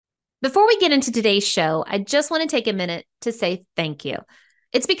Before we get into today's show, I just want to take a minute to say thank you.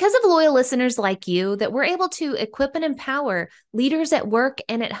 It's because of loyal listeners like you that we're able to equip and empower leaders at work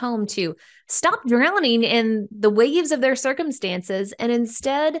and at home to stop drowning in the waves of their circumstances and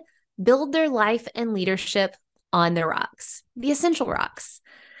instead build their life and leadership on the rocks, the essential rocks.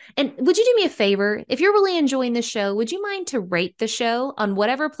 And would you do me a favor? If you're really enjoying the show, would you mind to rate the show on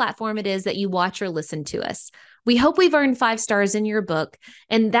whatever platform it is that you watch or listen to us? We hope we've earned 5 stars in your book,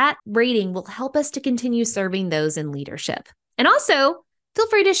 and that rating will help us to continue serving those in leadership. And also, feel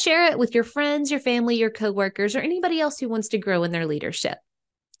free to share it with your friends, your family, your coworkers, or anybody else who wants to grow in their leadership.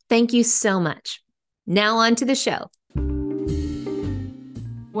 Thank you so much. Now on to the show.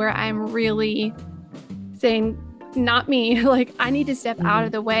 Where I'm really saying, not me, like I need to step out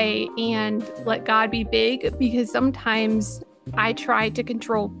of the way and let God be big, because sometimes I try to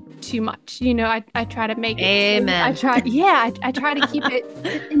control too much. I try to make it. Amen. I try to keep it.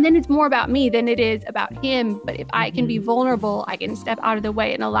 And then it's more about me than it is about him. But if I can be vulnerable, I can step out of the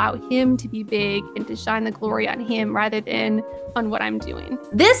way and allow him to be big and to shine the glory on him rather than on what I'm doing.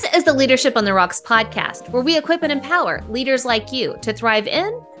 This is the Leadership on the Rocks podcast, where we equip and empower leaders like you to thrive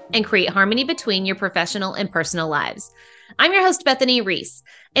in and create harmony between your professional and personal lives. I'm your host, Bethany Reese.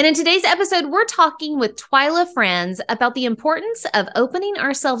 And in today's episode, we're talking with Twyla Franz about the importance of opening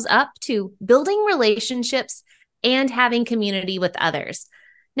ourselves up to building relationships and having community with others.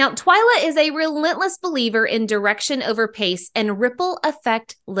 Now, Twyla is a relentless believer in direction over pace and ripple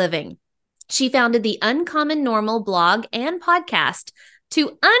effect living. She founded the Uncommon Normal blog and podcast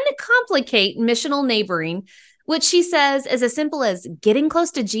to uncomplicate missional neighboring, which she says is as simple as getting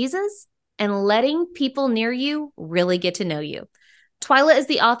close to Jesus and letting people near you really get to know you. Twyla is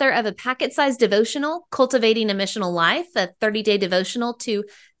the author of a packet-sized devotional, Cultivating a Missional Life, a 30-day devotional to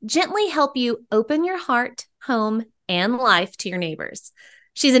gently help you open your heart, home, and life to your neighbors.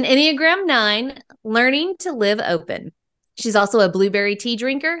 She's an Enneagram 9, learning to live open. She's also a blueberry tea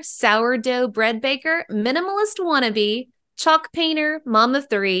drinker, sourdough bread baker, minimalist wannabe, chalk painter, mom of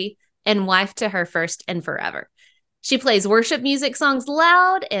 3, and wife to her first and forever. She plays worship music songs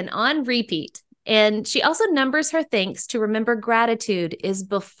loud and on repeat. And she also numbers her thanks to remember gratitude is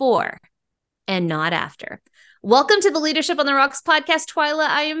before and not after. Welcome to the Leadership on the Rocks podcast, Twyla.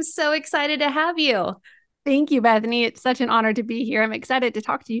 I am so excited to have you. Thank you, Bethany. It's such an honor to be here. I'm excited to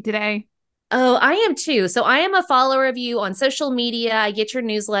talk to you today. Oh, I am too. So I am a follower of you on social media. I get your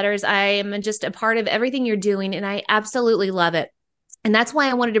newsletters. I am just a part of everything you're doing, and I absolutely love it. And that's why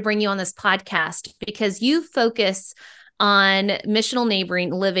I wanted to bring you on this podcast, because you focus on missional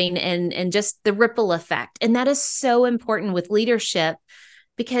neighboring, living, and just the ripple effect. And that is so important with leadership,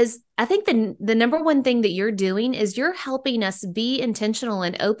 because I think the number one thing that you're doing is you're helping us be intentional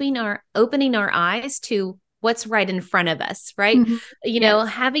and opening our eyes to what's right in front of us, right? Mm-hmm. Yes.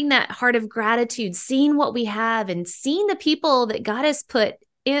 Having that heart of gratitude, seeing what we have and seeing the people that God has put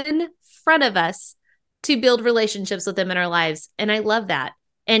in front of us to build relationships with them in our lives. And I love that.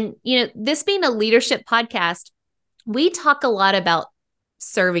 And, this being a leadership podcast, we talk a lot about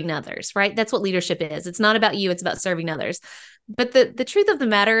serving others, right? That's what leadership is. It's not about you, it's about serving others. But the truth of the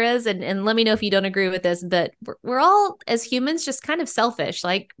matter is, and let me know if you don't agree with this, but we're all, as humans, just kind of selfish,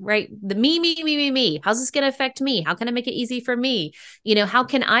 like, right? The me. How's this going to affect me? How can I make it easy for me? How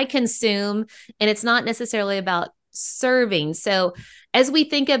can I consume? And it's not necessarily about serving. So as we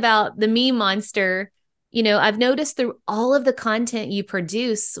think about the me monster, I've noticed through all of the content you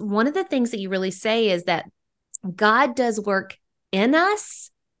produce, one of the things that you really say is that God does work in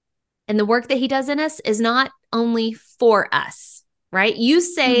us, and the work that he does in us is not only for us, right? You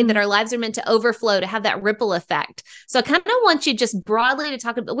say that our lives are meant to overflow, to have that ripple effect. So I kind of want you just broadly to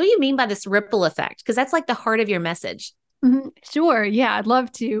talk about, what do you mean by this ripple effect? Because that's like the heart of your message. Mm-hmm. Sure. Yeah, I'd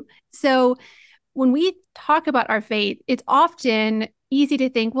love to. So when we talk about our faith, it's often easy to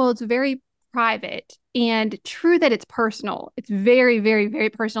think, well, it's very private, and true that it's personal. It's very, very, very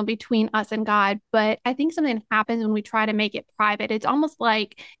personal between us and God. But I think something happens when we try to make it private. It's almost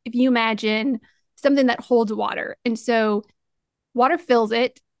like if you imagine something that holds water. And so water fills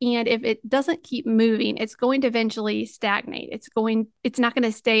it. And if it doesn't keep moving, it's going to eventually stagnate. It's not going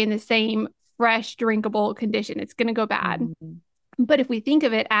to stay in the same fresh, drinkable condition. It's going to go bad. Mm-hmm. But if we think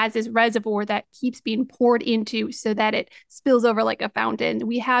of it as this reservoir that keeps being poured into so that it spills over like a fountain,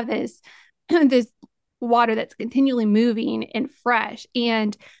 we have this water that's continually moving and fresh.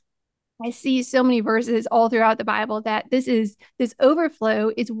 And I see so many verses all throughout the Bible that this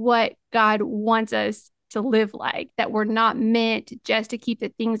overflow is what God wants us to live like, that we're not meant just to keep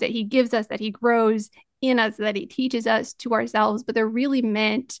the things that he gives us, that he grows in us, that he teaches us to ourselves, but they're really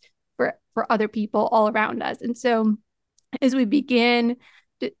meant for other people all around us. And so as we begin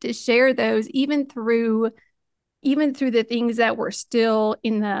to share those, even through the things that we're still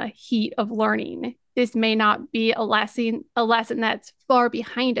in the heat of learning. This may not be a lesson that's far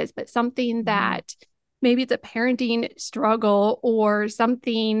behind us, but something that maybe it's a parenting struggle or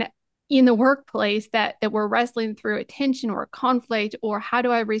something in the workplace that we're wrestling through, a tension or a conflict, or how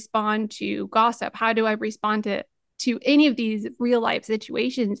do I respond to gossip? How do I respond to any of these real life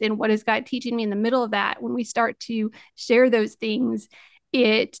situations? And what is God teaching me in the middle of that? When we start to share those things,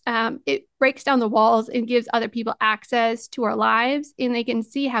 it breaks down the walls and gives other people access to our lives, and they can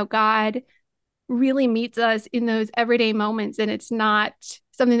see how God really meets us in those everyday moments. And it's not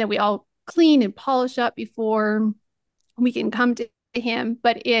something that we all clean and polish up before we can come to him,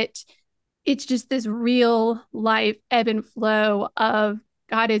 but it's just this real life ebb and flow of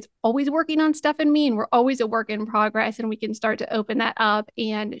God is always working on stuff in me, and we're always a work in progress, and we can start to open that up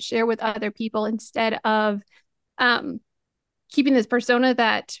and share with other people instead of keeping this persona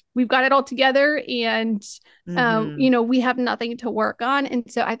that we've got it all together and, we have nothing to work on.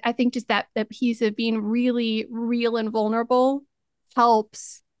 And so I think just that piece of being really real and vulnerable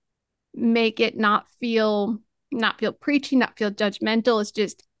helps make it not feel preachy, not feel judgmental. It's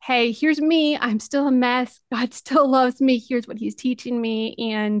just, hey, here's me. I'm still a mess. God still loves me. Here's what he's teaching me.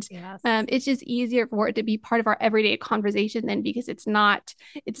 And it's just easier for it to be part of our everyday conversation then, because it's not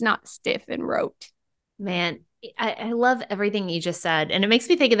stiff and rote. Man, I love everything you just said. And it makes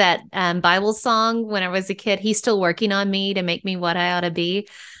me think of that Bible song when I was a kid, he's still working on me to make me what I ought to be.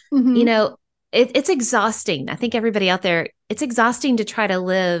 It's exhausting. I think everybody out there, it's exhausting to try to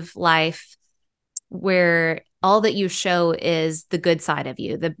live life where all that you show is the good side of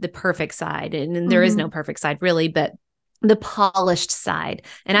you, the perfect side. And there is no perfect side really, but the polished side.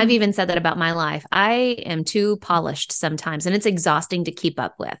 And I've even said that about my life. I am too polished sometimes, and it's exhausting to keep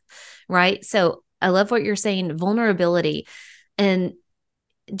up with. Right. So I love what you're saying, vulnerability and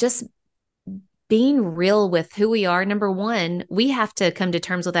just being real with who we are. Number one, we have to come to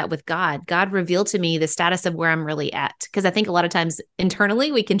terms with that with God. God revealed to me the status of where I'm really at. Because I think a lot of times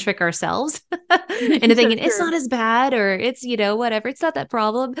internally we can trick ourselves into thinking it's not as bad, or it's, whatever, it's not that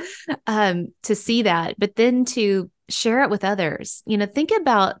problem, to see that, but then to share it with others. Think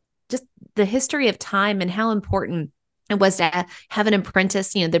about just the history of time and how important it was to have an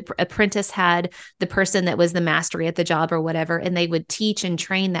apprentice. The apprentice had the person that was the mastery at the job or whatever, and they would teach and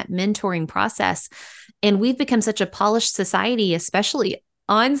train that mentoring process. And we've become such a polished society, especially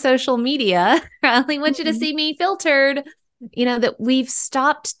on social media. I only want you to see me filtered, that we've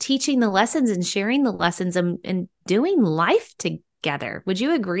stopped teaching the lessons and sharing the lessons and doing life together. Would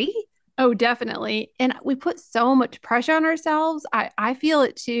you agree? Oh, definitely. And we put so much pressure on ourselves. I feel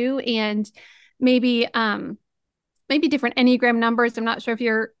it too. And maybe different Enneagram numbers. I'm not sure if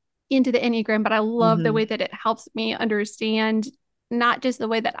you're into the Enneagram, but I love the way that it helps me understand not just the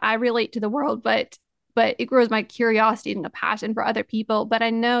way that I relate to the world, but it grows my curiosity and a passion for other people. But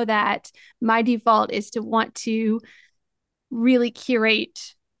I know that my default is to want to really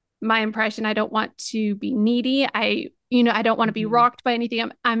curate my impression. I don't want to be needy. I don't want to be rocked by anything.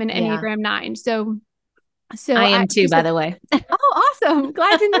 I'm an Enneagram 9. So I am too, by the way. Oh, awesome.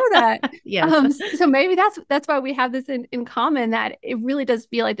 Glad to know that. Yes. So maybe that's why we have this in common, that it really does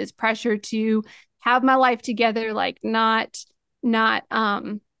feel like this pressure to have my life together, like not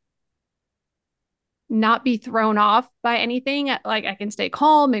be thrown off by anything. Like I can stay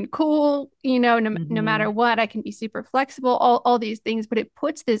calm and cool, no matter what. I can be super flexible, all these things, but it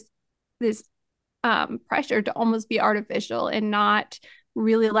puts this pressure to almost be artificial and not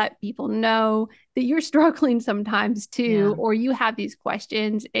really let people know that you're struggling sometimes too, or you have these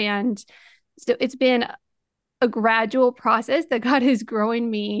questions. And so it's been a gradual process that God is growing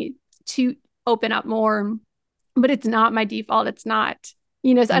me to open up more, but it's not my default. It's not,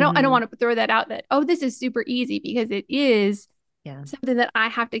 so I don't want to throw that out that, oh, this is super easy, because it is something that I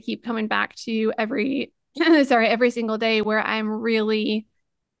have to keep coming back to every single day, where I'm really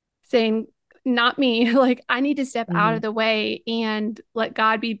saying, not me, like I need to step out of the way and let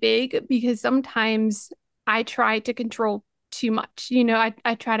God be big, because sometimes I try to control too much.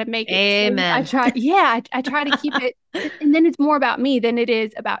 I try to make it. Amen. I try to keep it. And then it's more about me than it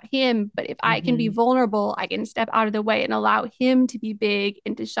is about him. But if I can be vulnerable, I can step out of the way and allow him to be big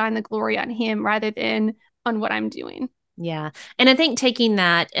and to shine the glory on him rather than on what I'm doing. Yeah. And I think taking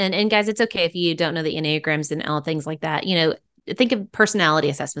that, and guys, it's okay if you don't know the Enneagrams and all things like that, think of personality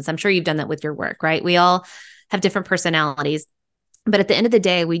assessments. I'm sure you've done that with your work, right? We all have different personalities, but at the end of the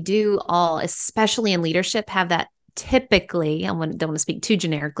day, we do all, especially in leadership, have that typically, don't want to speak too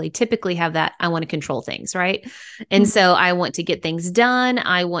generically, typically have that, I want to control things, right? And so I want to get things done.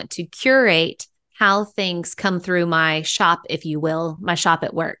 I want to curate how things come through my shop, if you will, my shop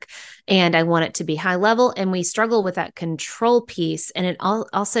at work. And I want it to be high level. And we struggle with that control piece. And it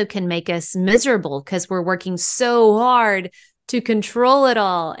also can make us miserable because we're working so hard to control it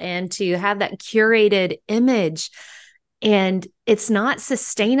all and to have that curated image. And it's not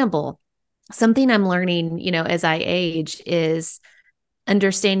sustainable. Something I'm learning, as I age is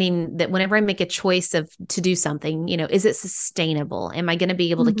understanding that whenever I make a choice to do something, is it sustainable? Am I going to be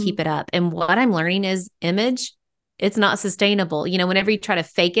able to keep it up? And what I'm learning is image, it's not sustainable. Whenever you try to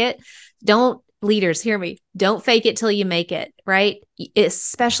fake it, leaders, hear me, don't fake it till you make it, right?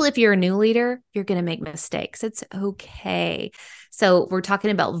 Especially if you're a new leader, you're going to make mistakes. It's okay. So we're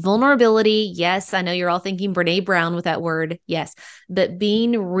talking about vulnerability. Yes, I know you're all thinking Brene Brown with that word. Yes, but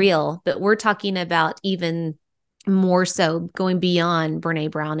being real, but we're talking about even more so going beyond Brene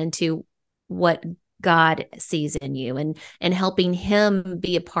Brown into what God sees in you and helping him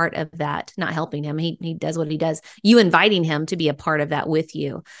be a part of that, not helping him. He does what he does. You inviting him to be a part of that with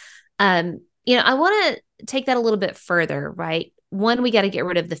you. I want to take that a little bit further, right? One, we got to get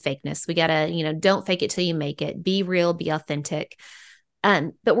rid of the fakeness. We got to, don't fake it till you make it. Be real, be authentic.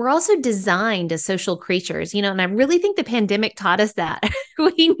 But we're also designed as social creatures, and I really think the pandemic taught us that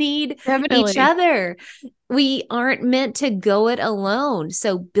we need each other. We aren't meant to go it alone.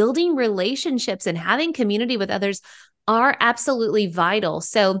 So building relationships and having community with others are absolutely vital.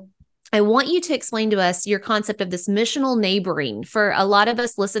 So I want you to explain to us your concept of this missional neighboring. For a lot of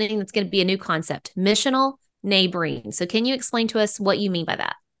us listening, that's going to be a new concept, missional neighboring. So can you explain to us what you mean by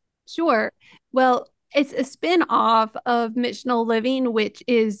that? Sure. Well, it's a spin-off of missional living, which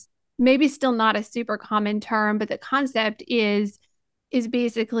is maybe still not a super common term, but the concept is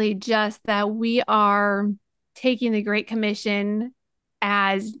basically just that we are taking the Great Commission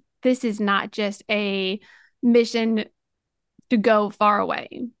as this is not just a mission to go far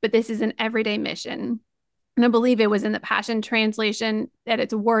away, but this is an everyday mission. And I believe it was in the Passion Translation that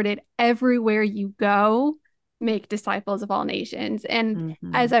it's worded, everywhere you go, make disciples of all nations. And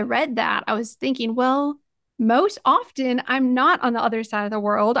as I read that, I was thinking, well, most often I'm not on the other side of the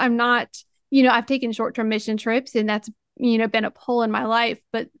world. I'm not, I've taken short-term mission trips and that's, been a pull in my life.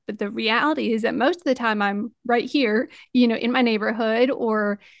 But the reality is that most of the time I'm right here, in my neighborhood,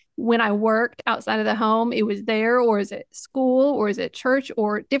 or when I worked outside of the home, it was there, or is it school, or is it church,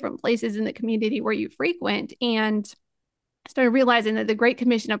 or different places in the community where you frequent. And I started realizing that the Great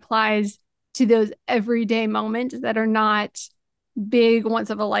Commission applies to those everyday moments that are not big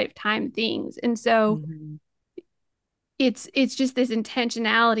once of a lifetime things. And so it's just this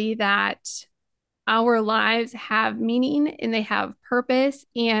intentionality that our lives have meaning and they have purpose,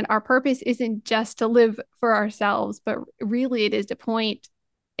 and our purpose isn't just to live for ourselves, but really it is to point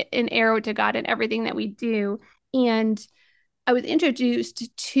an arrow to God in everything that we do. And I was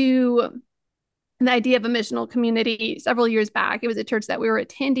introduced to the idea of a missional community several years back. It was a church that we were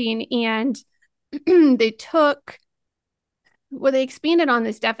attending, and they expanded on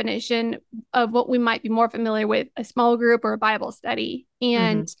this definition of what we might be more familiar with, a small group or a Bible study.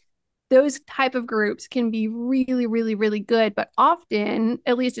 And those type of groups can be really, really, really good. But often,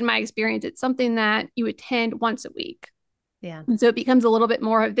 at least in my experience, it's something that you attend once a week. Yeah. And so it becomes a little bit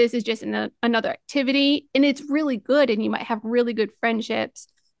more of this is just another activity, and it's really good. And you might have really good friendships,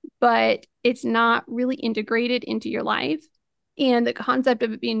 but it's not really integrated into your life. And the concept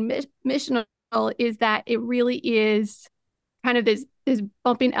of it being missional is that it really is kind of this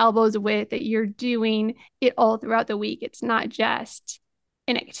bumping elbows with that you're doing it all throughout the week. It's not just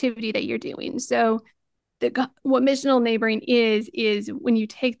an activity that you're doing. So what missional neighboring is when you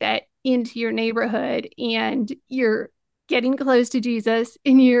take that into your neighborhood and you're getting close to Jesus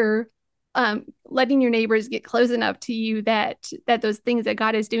and you're letting your neighbors get close enough to you that those things that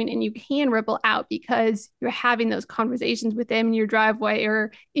God is doing, and you can ripple out because you're having those conversations with them in your driveway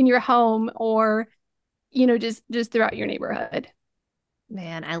or in your home, or just throughout your neighborhood.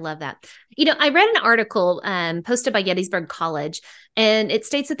 Man, I love that. I read an article posted by Gettysburg College, and it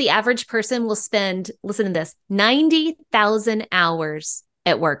states that the average person will spend, listen to this, 90,000 hours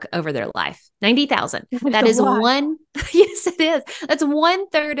at work over their life. 90,000. That is one. Yes, it is. That's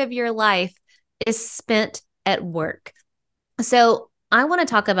 1/3 of your life is spent at work. So I want to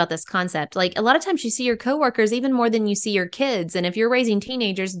talk about this concept. Like, a lot of times you see your coworkers even more than you see your kids. And if you're raising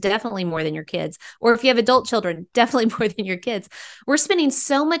teenagers, definitely more than your kids. Or if you have adult children, definitely more than your kids. We're spending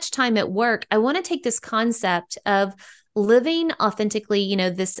so much time at work. I want to take this concept of living authentically,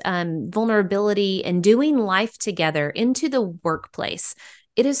 this vulnerability and doing life together into the workplace.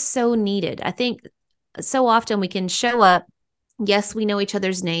 It is so needed. I think so often we can show up yes, we know each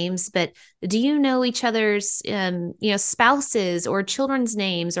other's names, but do you know each other's, spouses or children's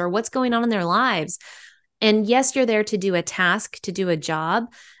names or what's going on in their lives? And yes, you're there to do a task, to do a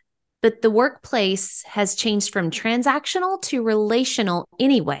job, but the workplace has changed from transactional to relational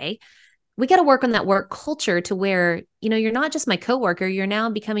anyway. We got to work on that work culture to where, you're not just my coworker, you're now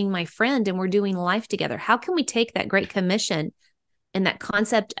becoming my friend and we're doing life together. How can we take that great commission and that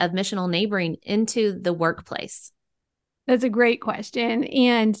concept of missional neighboring into the workplace? That's a great question.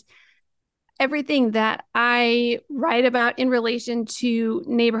 And everything that I write about in relation to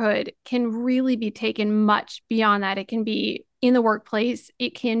neighborhood can really be taken much beyond that. It can be in the workplace,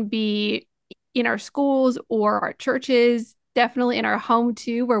 it can be in our schools or our churches, definitely in our home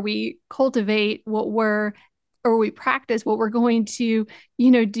too, where we cultivate or we practice what we're going to,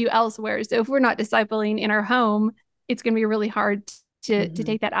 do elsewhere. So if we're not discipling in our home, it's going to be really hard to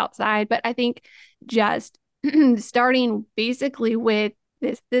take that outside. But I think just starting basically with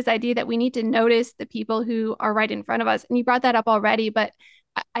this idea that we need to notice the people who are right in front of us. And you brought that up already, but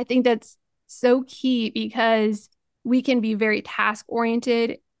I think that's so key because we can be very task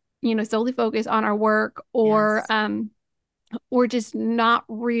oriented, solely focus on our work or just not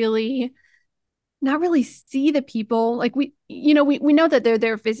really see the people. Like we know that they're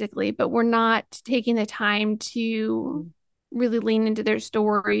there physically, but we're not taking the time to really lean into their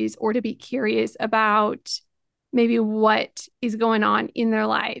stories or to be curious about maybe what is going on in their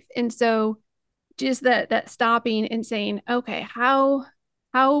life. And so just that stopping and saying, okay, how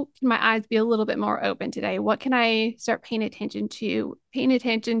can my eyes be a little bit more open today? What can I start paying attention to? Paying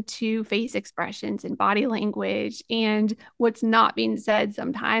attention to face expressions and body language and what's not being said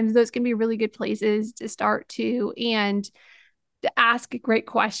sometimes. Those can be really good places to start to and to ask great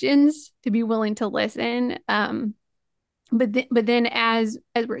questions, to be willing to listen. But then as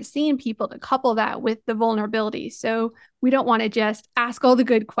we're seeing people, to couple that with the vulnerability. So we don't want to just ask all the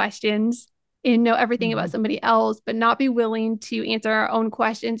good questions and know everything about somebody else, but not be willing to answer our own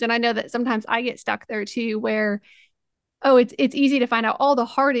questions. And I know that sometimes I get stuck there too, where, oh, it's easy to find out all the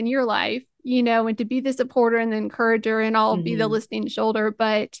hard in your life, and to be the supporter and the encourager, and I'll be the listening shoulder.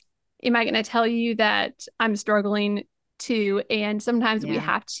 But am I going to tell you that I'm struggling too? And sometimes we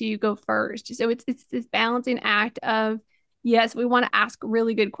have to go first. So it's this balancing act of, yes, we want to ask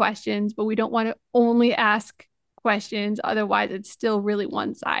really good questions, but we don't want to only ask questions. Otherwise, it's still really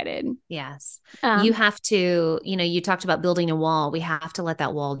one-sided. Yes. You have to, you talked about building a wall. We have to let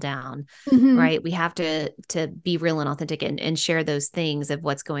that wall down, right? We have to be real and authentic and share those things of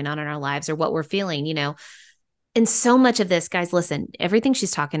what's going on in our lives or what we're feeling, And so much of this, guys, listen, everything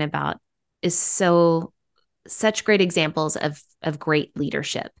she's talking about is such great examples of great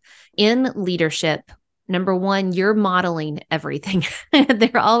leadership. In leadership, number one, you're modeling everything.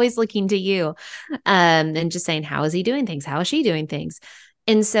 They're always looking to you and just saying, how is he doing things? How is she doing things?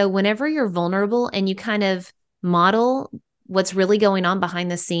 And so whenever you're vulnerable and you kind of model what's really going on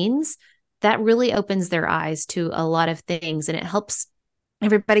behind the scenes, that really opens their eyes to a lot of things. And it helps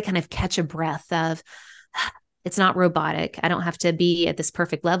everybody kind of catch a breath of, it's not robotic. I don't have to be at this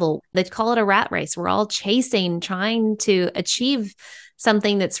perfect level. They call it a rat race. We're all chasing, trying to achieve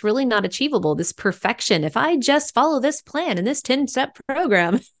something that's really not achievable, this perfection. If I just follow this plan and this 10-step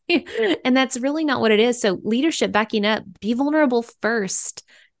program, and that's really not what it is. So leadership, backing up, be vulnerable first,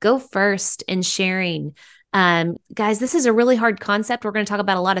 go first in sharing. Guys, this is a really hard concept. We're going to talk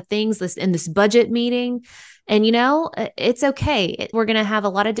about a lot of things in this budget meeting, and it's okay. We're going to have a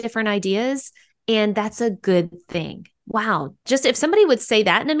lot of different ideas, and that's a good thing. Wow. Just if somebody would say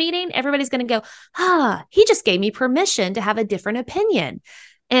that in a meeting, everybody's going to go, he just gave me permission to have a different opinion.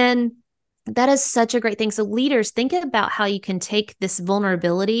 And that is such a great thing. So leaders, think about how you can take this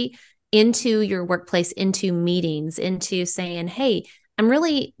vulnerability into your workplace, into meetings, into saying, hey, I'm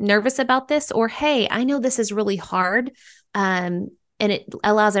really nervous about this, or, hey, I know this is really hard. And it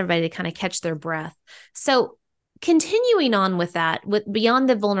allows everybody to kind of catch their breath. So continuing on with that, with beyond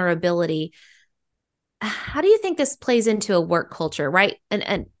the vulnerability, how do you think this plays into a work culture, right?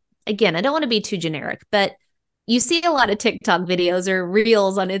 And again, I don't want to be too generic, but you see a lot of TikTok videos or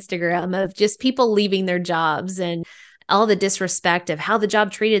reels on Instagram of just people leaving their jobs and all the disrespect of how the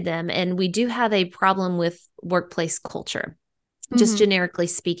job treated them. And we do have a problem with workplace culture, just generically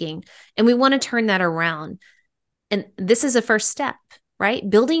speaking. And we want to turn that around. And this is a first step, right?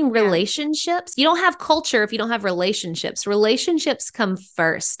 Building relationships. You don't have culture if you don't have relationships. Relationships come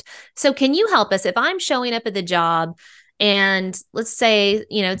first. So can you help us if I'm showing up at the job and let's say,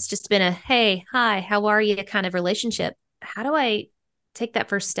 it's just been a, hey, hi, how are you kind of relationship? How do I take that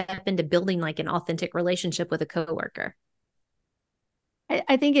first step into building like an authentic relationship with a coworker?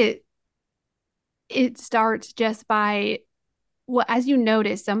 I think it starts just by well, as you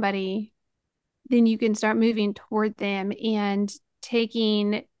notice somebody, then you can start moving toward them and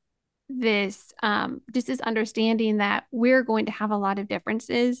taking this just this understanding that we're going to have a lot of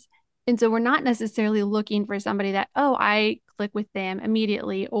differences. And so we're not necessarily looking for somebody that, oh, I click with them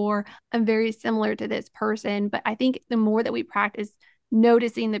immediately, or I'm very similar to this person. But I think the more that we practice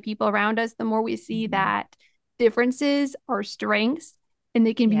noticing the people around us, the more we see Mhm. that differences are strengths and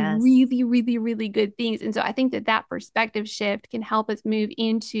they can be Yes. really, really, really good things. And so I think that that perspective shift can help us move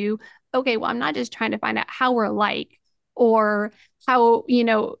into, okay, well, I'm not just trying to find out how we're alike or how,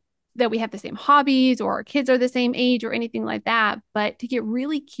 that we have the same hobbies or our kids are the same age or anything like that, but to get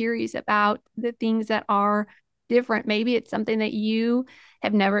really curious about the things that are different. Maybe it's something that you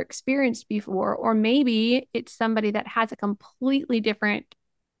have never experienced before, or maybe it's somebody that has a completely different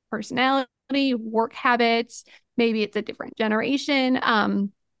personality, work habits, maybe it's a different generation,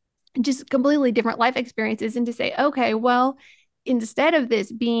 just completely different life experiences. And to say, okay, well, instead of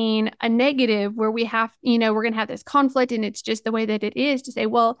this being a negative where we have, we're going to have this conflict and it's just the way that it is, to say,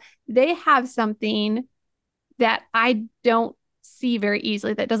 well, they have something that I don't see very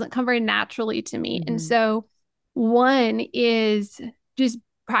easily, that doesn't come very naturally to me. And Hmm. so, one is just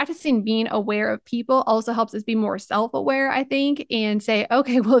practicing being aware of people also helps us be more self aware, I think, and say,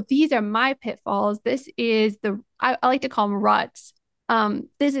 okay, well, these are my pitfalls. This is I like to call them ruts.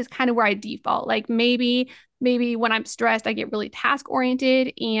 This is kind of where I default. Like maybe when I'm stressed, I get really task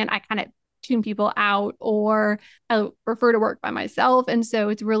oriented and I kind of tune people out, or I prefer to work by myself. And so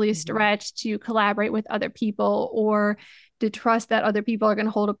it's really a Hmm. stretch to collaborate with other people or to trust that other people are going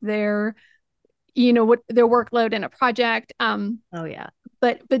to hold up what their workload in a project. Oh, yeah.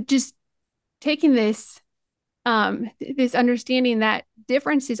 But just taking this understanding that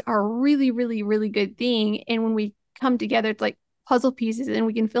differences are a really, really, really good thing. And when we come together, it's like puzzle pieces and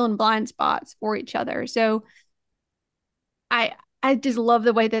we can fill in blind spots for each other. So I I just love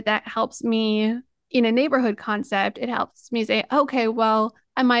the way that that helps me in a neighborhood concept. It helps me say, okay, well,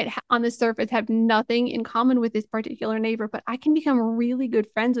 I might on the surface have nothing in common with this particular neighbor, but I can become really good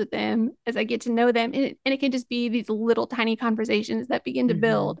friends with them as I get to know them. And it can just be these little tiny conversations that begin to Hmm.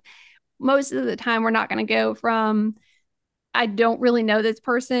 build. Most of the time, we're not going to go from I don't really know this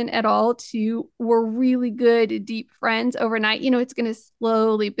person at all to we're really good, deep friends overnight. It's going to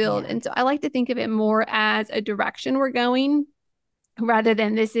slowly build. Yeah. And so I like to think of it more as a direction we're going rather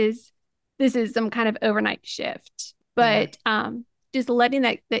than this is some kind of overnight shift. Yeah. But just letting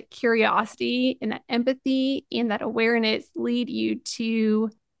that curiosity and that empathy and that awareness lead you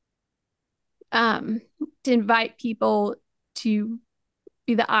um, to invite people to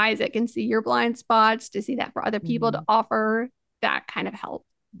be the eyes that can see your blind spots, to see that for other people, to Mhm. offer that kind of help.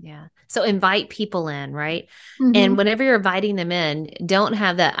 Yeah. So invite people in, right? Mm-hmm. And whenever you're inviting them in, don't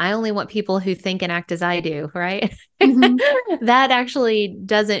have that. I only want people who think and act as I do, right? Mm-hmm. That actually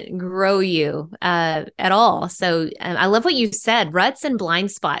doesn't grow you at all. So I love what you said, ruts and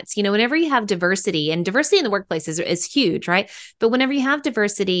blind spots. Whenever you have diversity, and diversity in the workplace is huge, right? But whenever you have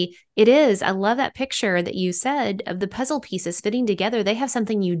diversity, it is. I love that picture that you said of the puzzle pieces fitting together. They have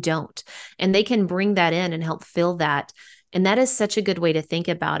something you don't, and they can bring that in and help fill that. And that is such a good way to think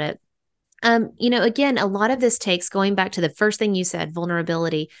about it. Again, a lot of this takes going back to the first thing you said,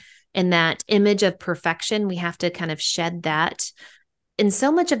 vulnerability and that image of perfection. We have to kind of shed that. And so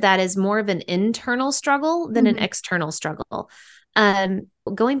much of that is more of an internal struggle than an Mm-hmm. external struggle.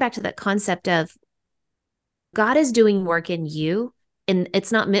 Going back to that concept of God is doing work in you, and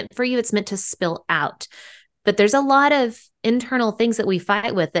it's not meant for you, it's meant to spill out. But there's a lot of internal things that we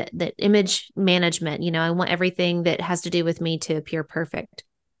fight with, that image management. I want everything that has to do with me to appear perfect.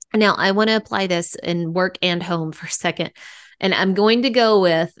 Now, I want to apply this in work and home for a second. And I'm going to go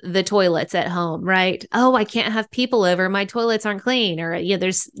with the toilets at home, right? Oh, I can't have people over. My toilets aren't clean, or,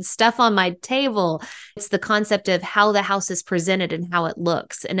 there's stuff on my table. It's the concept of how the house is presented and how it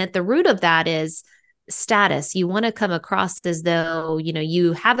looks. And at the root of that is status. You want to come across as though,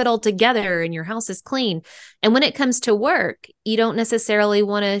 you have it all together and your house is clean. And when it comes to work, you don't necessarily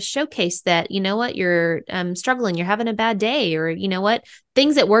want to showcase that, what, you're struggling, you're having a bad day, or, what,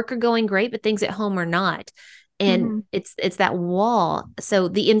 things at work are going great, but things at home are not. And Mm-hmm. it's that wall. So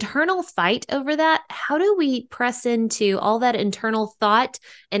the internal fight over that, how do we press into all that internal thought,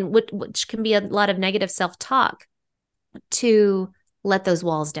 and which can be a lot of negative self-talk, to let those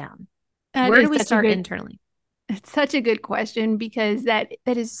walls down? That Where do is we such a start good internally? It's such a good question because that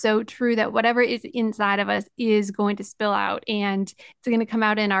is so true that whatever is inside of us is going to spill out, and it's going to come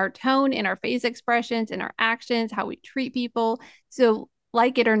out in our tone, in our face expressions, in our actions, how we treat people. So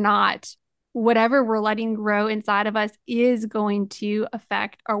like it or not, whatever we're letting grow inside of us is going to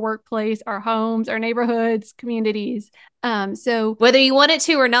affect our workplace, our homes, our neighborhoods, communities. So Whether you want it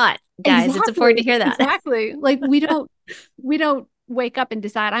to or not, guys, it's important to hear that. Exactly. Like we don't wake up and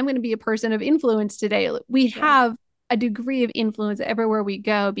decide I'm going to be a person of influence today. We have a degree of influence everywhere we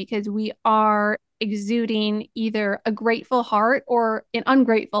go because we are exuding either a grateful heart or an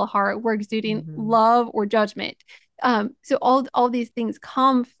ungrateful heart. We're exuding love or judgment. So all these things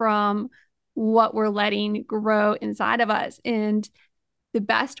come from what we're letting grow inside of us. And the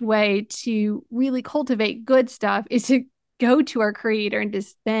best way to really cultivate good stuff is to go to our creator and to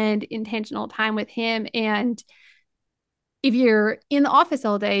spend intentional time with him. And if you're in the office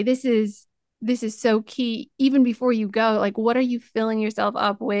all day, this is so key. Even before you go, like, what are you filling yourself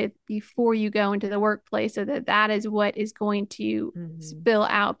up with before you go into the workplace, so that is what is going to spill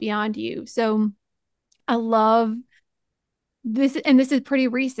out beyond you. So I love this, and this is pretty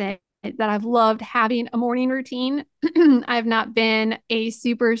recent, that I've loved having a morning routine. I've not been a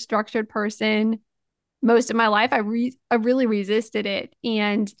super structured person most of my life. I really resisted it.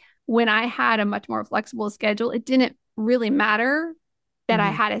 And when I had a much more flexible schedule, it didn't really matter that I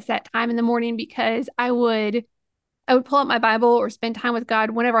had a set time in the morning, because I would pull out my Bible or spend time with God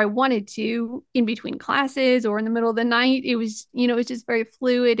whenever I wanted to, in between classes or in the middle of the night. It was, it was just very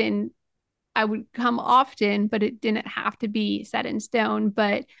fluid, and I would come often, but it didn't have to be set in stone.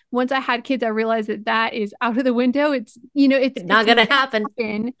 But once I had kids, I realized that is out of the window. It's not going to happen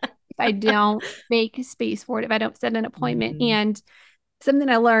if I don't make space for it, if I don't set an appointment. And something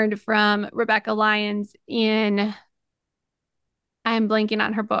I learned from Rebecca Lyons I'm blanking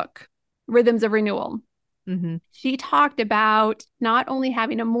on her book, Rhythms of Renewal. She talked about not only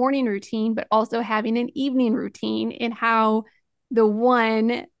having a morning routine, but also having an evening routine, and how the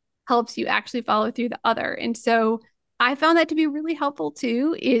one helps you actually follow through the other. And so I found that to be really helpful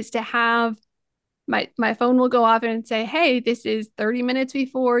too, is to have my phone will go off and say, hey, this is 30 minutes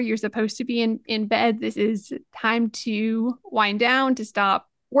before you're supposed to be in bed. This is time to wind down, to stop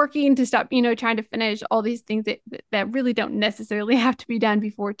working, to stop, trying to finish all these things that really don't necessarily have to be done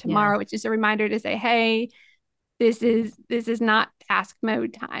before tomorrow. It's just a reminder to say, hey, this is not task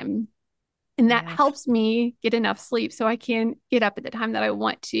mode time. And that helps me get enough sleep so I can get up at the time that I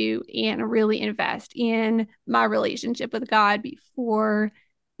want to and really invest in my relationship with God before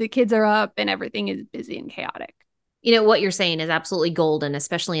the kids are up and everything is busy and chaotic. What you're saying is absolutely golden,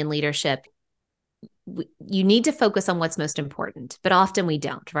 especially in leadership. You need to focus on what's most important, but often we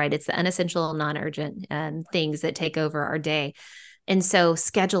don't, right? It's the unessential, non-urgent things that take over our day. And so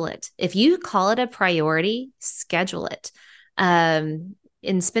schedule it. If you call it a priority, schedule it.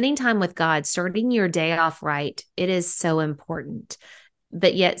 In spending time with God, starting your day off right, it is so important.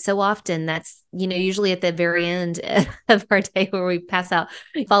 But yet so often that's, usually at the very end of our day where we pass out,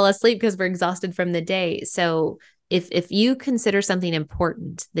 fall asleep because we're exhausted from the day. So if you consider something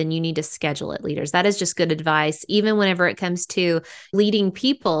important, then you need to schedule it, leaders. That is just good advice. Even whenever it comes to leading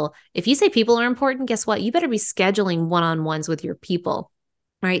people, if you say people are important, guess what? You better be scheduling one-on-ones with your people,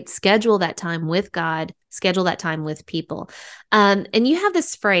 right? Schedule that time with God, schedule that time with people. And you have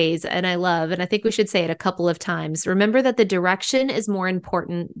this phrase, and I love, and I think we should say it a couple of times. Remember that the direction is more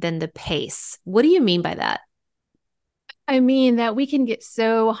important than the pace. What do you mean by that? I mean that we can get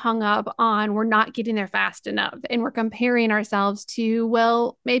so hung up on we're not getting there fast enough, and we're comparing ourselves to,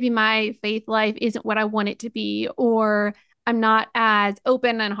 well, maybe my faith life isn't what I want it to be, or I'm not as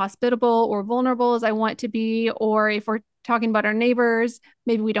open and hospitable or vulnerable as I want to be. Or if we're talking about our neighbors,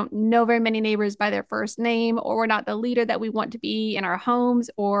 maybe we don't know very many neighbors by their first name, or we're not the leader that we want to be in our homes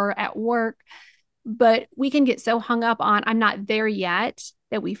or at work. But we can get so hung up on I'm not there yet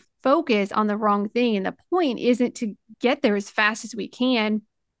that we focus on the wrong thing. And the point isn't to get there as fast as we can,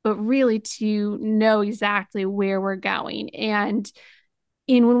 but really to know exactly where we're going. And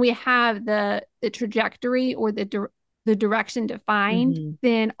when we have the trajectory or the direction defined,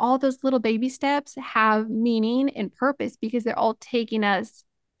 then all those little baby steps have meaning and purpose, because they're all taking us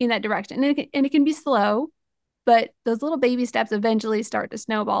in that direction. And it can be slow, but those little baby steps eventually start to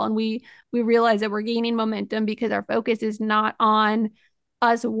snowball, and we realize that we're gaining momentum because our focus is not on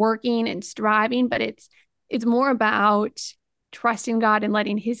us working and striving, but it's more about trusting God and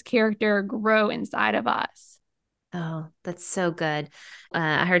letting his character grow inside of us. Oh, that's so good.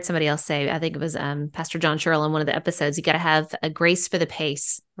 I heard somebody else say, I think it was Pastor John Sherrill in one of the episodes, you got to have a grace for the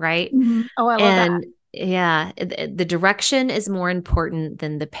pace, right? Oh, I love that. Yeah, the direction is more important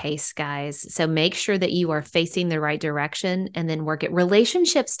than the pace, guys. So make sure that you are facing the right direction and then work it.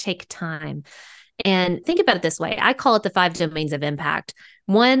 Relationships take time. And think about it this way. I call it the 5 domains of impact.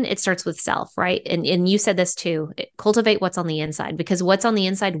 One, it starts with self, right? And you said this too. Cultivate what's on the inside, because what's on the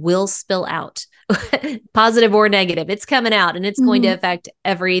inside will spill out, positive or negative. It's coming out and it's going to affect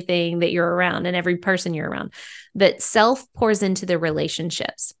everything that you're around and every person you're around. But self pours into the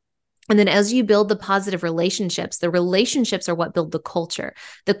relationships. And then as you build the positive relationships, the relationships are what build the culture.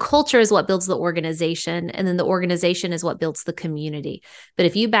 The culture is what builds the organization. And then the organization is what builds the community. But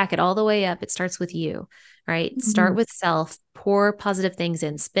if you back it all the way up, it starts with you, right? Start with self, pour positive things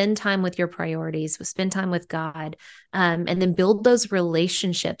in, spend time with your priorities, spend time with God, and then build those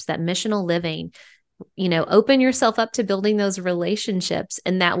relationships, that missional living. Open yourself up to building those relationships,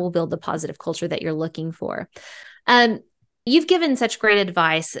 and that will build the positive culture that you're looking for. You've given such great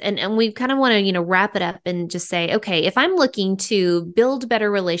advice, and we kind of want to, wrap it up and just say, okay, if I'm looking to build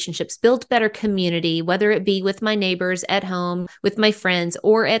better relationships, build better community, whether it be with my neighbors at home, with my friends,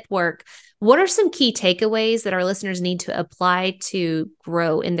 or at work, what are some key takeaways that our listeners need to apply to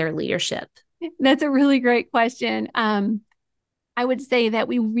grow in their leadership? That's a really great question. I would say that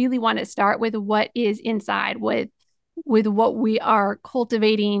we really want to start with what is inside, with what we are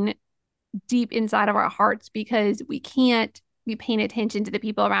cultivating deep inside of our hearts, because we can't be paying attention to the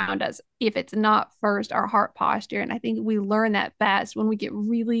people around us if it's not first our heart posture. And I think we learn that best when we get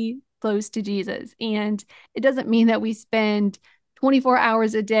really close to Jesus. And it doesn't mean that we spend 24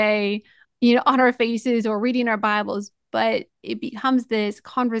 hours a day, on our faces or reading our Bibles, but it becomes this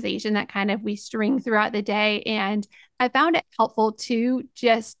conversation that kind of we string throughout the day. And I found it helpful to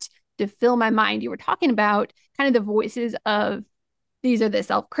just to fill my mind. You were talking about kind of the voices of, these are the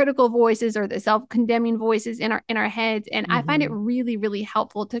self-critical voices or the self-condemning voices in our heads. And I find it really, really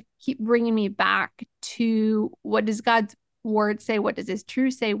helpful to keep bringing me back to, what does God's word say? What does his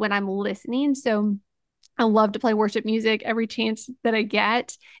truth say when I'm listening? So I love to play worship music every chance that I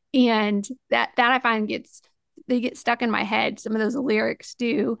get. And that I find they get stuck in my head. Some of those lyrics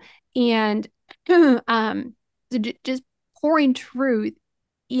do. And so just pouring truth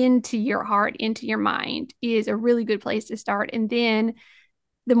into your heart, into your mind is a really good place to start. And then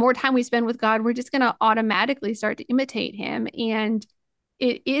the more time we spend with God, we're just going to automatically start to imitate him. And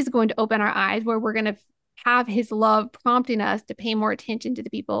it is going to open our eyes, where we're going to have his love prompting us to pay more attention to the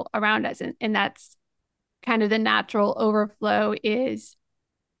people around us. And that's kind of the natural overflow, is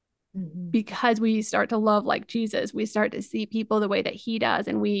because we start to love like Jesus, we start to see people the way that he does,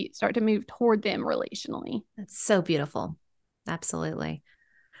 and we start to move toward them relationally. That's so beautiful. Absolutely.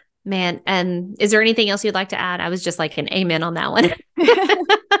 Man, and is there anything else you'd like to add? I was just like an amen on that one.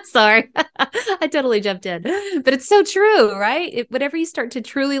 Sorry, I totally jumped in. But it's so true, right? Whenever you start to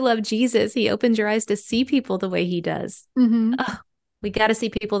truly love Jesus, he opens your eyes to see people the way he does. Oh, we got to see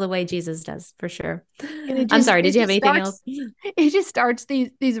people the way Jesus does, for sure. I'm sorry, did you have anything else? It just starts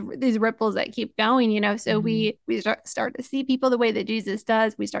these ripples that keep going, so we start to see people the way that Jesus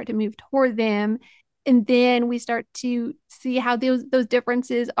does. We start to move toward them. And then we start to see how those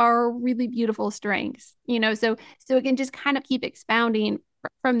differences are really beautiful strengths, so it can just kind of keep expounding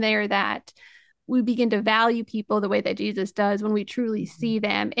from there, that we begin to value people the way that Jesus does when we truly see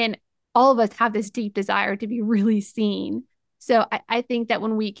them. And all of us have this deep desire to be really seen. So I think that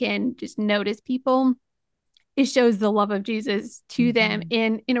when we can just notice people, it shows the love of Jesus to them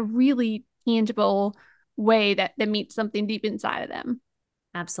in a really tangible way that meets something deep inside of them.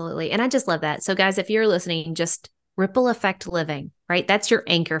 Absolutely. And I just love that. So guys, if you're listening, just ripple effect living, right? That's your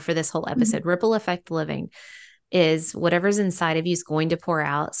anchor for this whole episode. Ripple effect living is whatever's inside of you is going to pour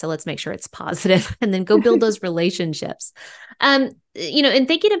out. So let's make sure it's positive, and then go build those relationships. And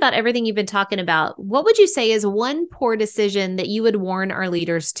thinking about everything you've been talking about, what would you say is one poor decision that you would warn our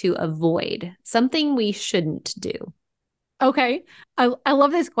leaders to avoid? Something we shouldn't do. Okay. I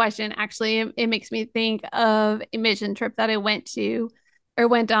love this question. Actually, it makes me think of a mission trip that I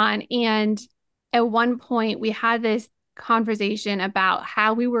went on. And at one point we had this conversation about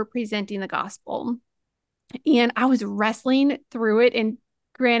how we were presenting the gospel. And I was wrestling through it. And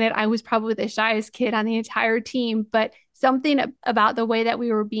granted, I was probably the shyest kid on the entire team, but something about the way that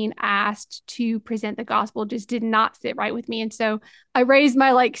we were being asked to present the gospel just did not sit right with me. And so I raised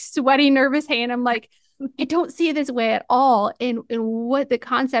my sweaty, nervous hand. I'm like, I don't see it this way at all. And what the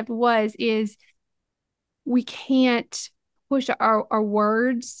concept is we can't push our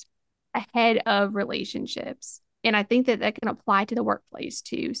words ahead of relationships. And I think that can apply to the workplace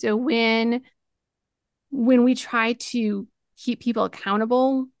too. So when we try to keep people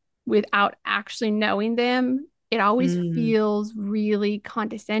accountable without actually knowing them, it always feels really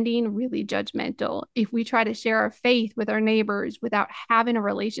condescending, really judgmental. If we try to share our faith with our neighbors without having a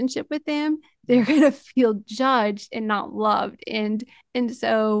relationship with them, they're going to feel judged and not loved. And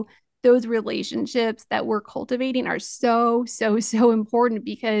so those relationships that we're cultivating are so, so, so important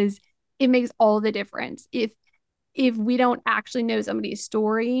because it makes all the difference. If we don't actually know somebody's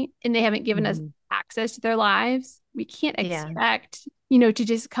story and they haven't given us access to their lives, we can't expect, to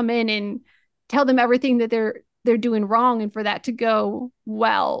just come in and tell them everything that they're doing wrong and for that to go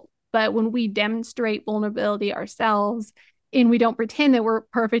well. But when we demonstrate vulnerability ourselves and we don't pretend that we're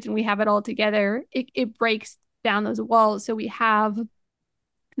perfect and we have it all together, it breaks down those walls. So we have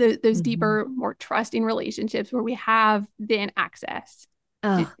those deeper, more trusting relationships where we have then access.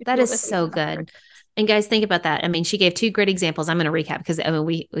 Oh, that is so good. And guys, think about that. I mean, she gave 2 great examples. I'm going to recap because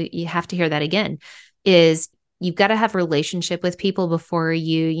you have to hear that again, is you've got to have relationship with people before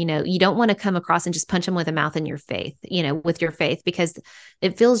you don't want to come across and just punch them with a mouth in your faith, with your faith, because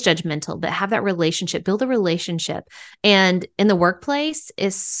it feels judgmental, but have that relationship, build a relationship. And in the workplace,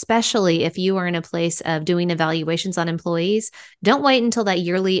 especially if you are in a place of doing evaluations on employees, don't wait until that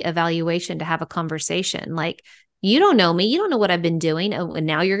yearly evaluation to have a conversation. Like, you don't know me. You don't know what I've been doing. Oh, and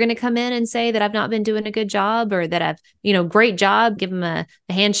now you're going to come in and say that I've not been doing a good job or that I've, great job, give them a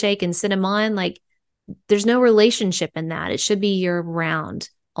handshake and send them on. Like, there's no relationship in that. It should be year round,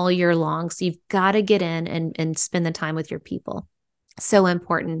 all year long. So you've got to get in and spend the time with your people. So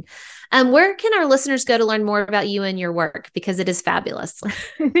important. Where can our listeners go to learn more about you and your work? Because it is fabulous.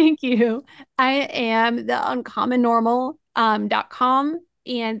 Thank you. I am the uncommonnormal.com.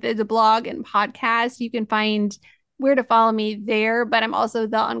 And there's a blog and podcast. You can find where to follow me there, but I'm also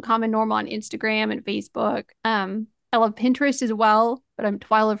the Uncommon Normal on Instagram and Facebook. I love Pinterest as well, but I'm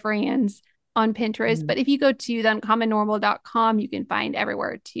Twyla Franz on Pinterest. But if you go to theuncommonnormal.com, you can find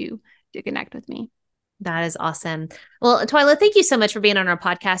everywhere to connect with me. That is awesome. Well, Twyla, thank you so much for being on our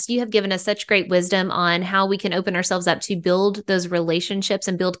podcast. You have given us such great wisdom on how we can open ourselves up to build those relationships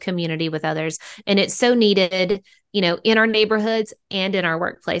and build community with others. And it's so needed, in our neighborhoods and in our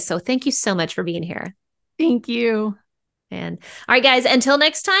workplace. So thank you so much for being here. Thank you. And all right, guys, until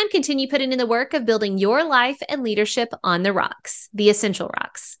next time, continue putting in the work of building your life and leadership on the rocks, the essential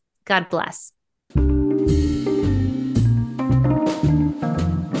rocks. God bless.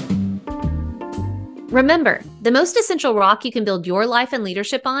 Remember, the most essential rock you can build your life and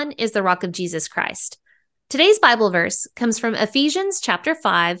leadership on is the rock of Jesus Christ. Today's Bible verse comes from Ephesians chapter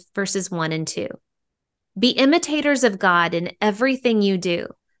 5, verses 1 and 2. Be imitators of God in everything you do,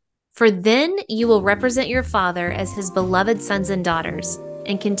 for then you will represent your Father as his beloved sons and daughters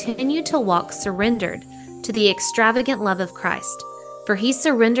and continue to walk surrendered to the extravagant love of Christ, for he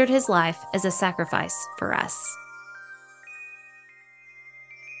surrendered his life as a sacrifice for us.